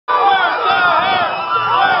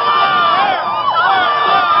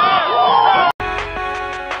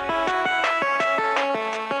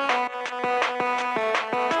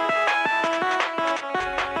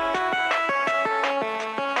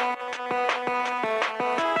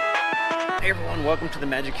Hey everyone, welcome to the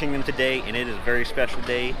Magic Kingdom today, and it is a very special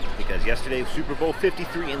day because yesterday Super Bowl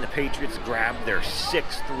 53 and the Patriots grabbed their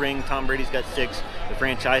 6th ring. Tom Brady's got 6. The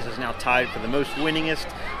franchise is now tied for the most winningest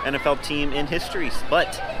NFL team in history.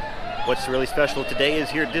 But what's really special today is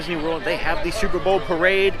here at Disney World, they have the Super Bowl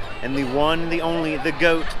parade, and the one, the only, the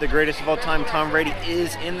GOAT, the greatest of all time, Tom Brady,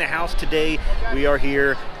 is in the house today. We are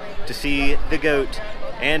here to see the GOAT.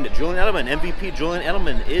 And Julian Edelman, MVP Julian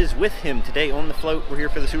Edelman, is with him today on the float. We're here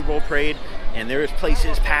for the Super Bowl parade, and there's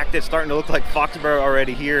places packed. It's starting to look like Foxborough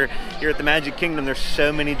already here at the Magic Kingdom. There's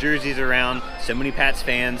so many jerseys around, so many Pats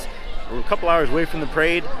fans. We're a couple hours away from the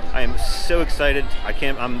parade. I am so excited.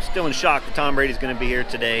 I'm still in shock that Tom Brady's going to be here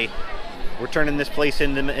today. We're turning this place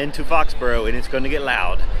into Foxborough, and it's going to get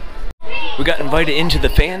loud. We got invited into the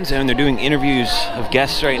fan zone. They're doing interviews of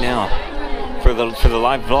guests right now for the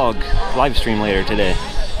live stream later today.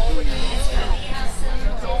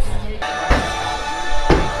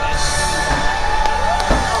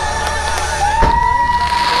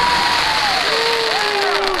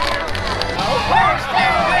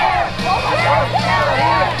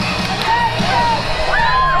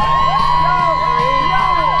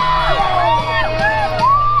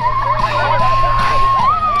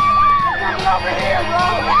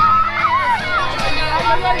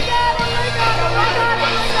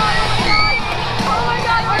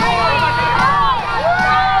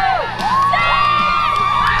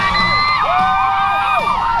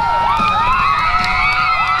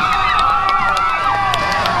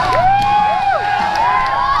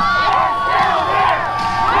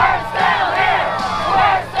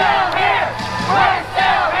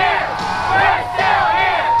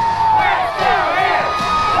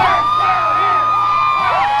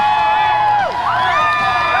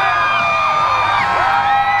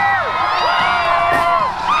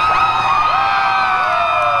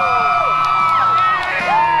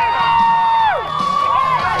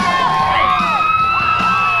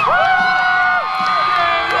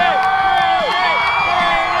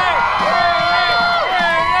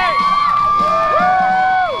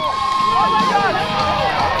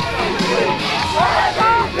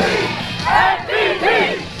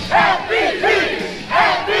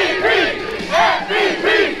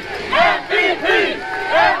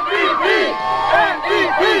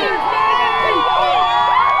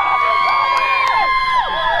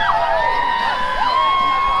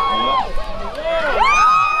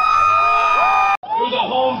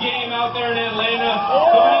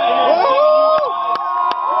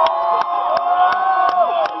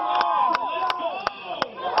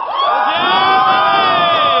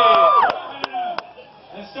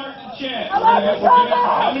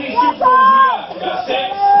 How many Super Bowls we got? We got 6.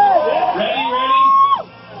 Ready?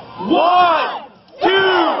 1, 2,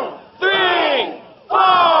 3, 4,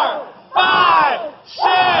 5, 6.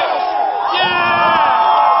 Yeah!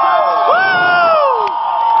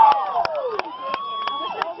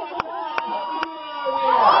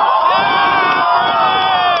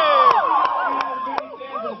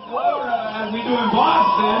 Woo! As we do in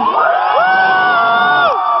Boston.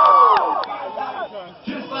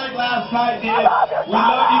 Last night, we love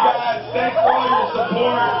you guys. Thanks for all your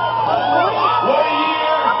support. What a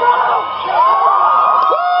year!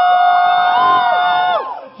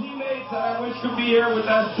 Teammates that I wish could be here with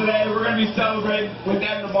us today. We're going to be celebrating with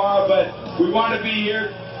them tomorrow, but we want to be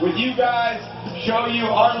here with you guys, show you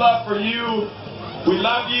our love for you. We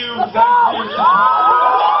love you.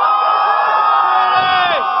 Thanks for your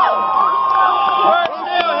support.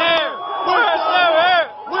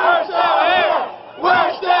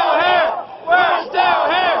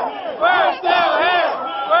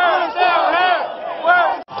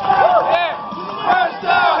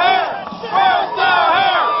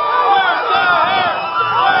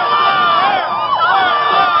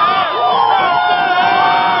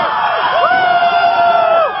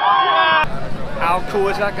 How cool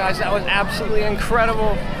is that, guys? That was absolutely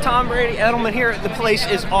incredible. Tom Brady, Edelman here. The place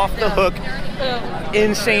is off the hook.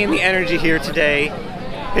 Insane, the energy here today.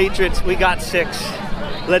 Patriots, we got 6.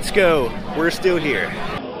 Let's go. We're still here.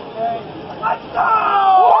 Let's go!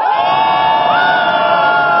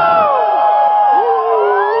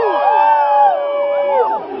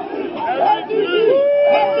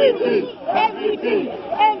 MVP!